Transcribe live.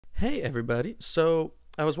Hey everybody. So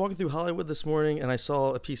I was walking through Hollywood this morning and I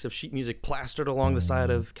saw a piece of sheet music plastered along the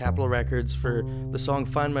side of Capitol Records for the song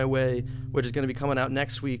Find My Way, which is going to be coming out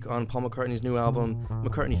next week on Paul McCartney's new album,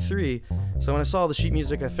 McCartney III. So when I saw the sheet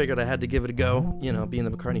music, I figured I had to give it a go, being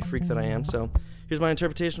the McCartney freak that I am. So here's my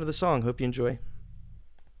interpretation of the song. Hope you enjoy.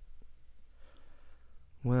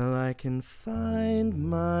 Well, I can find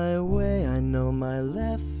my way, I know my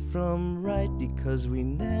left from right, because we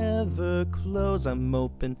never close, I'm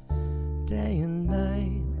open day and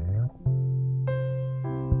night.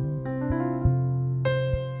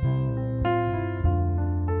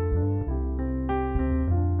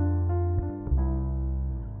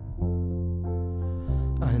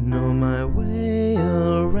 I know my way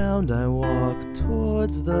around, I walk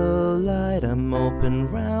towards the light, I'm open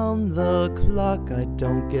round the clock, I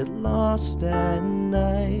don't get lost at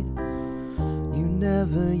night. You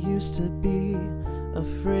never used to be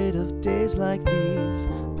afraid of days like these,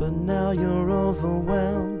 but now you're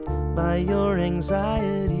overwhelmed by your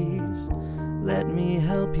anxieties. Let me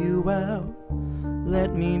help you out,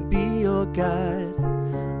 let me be your guide.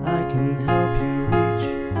 I can help you reach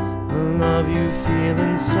the love you feel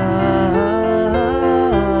inside.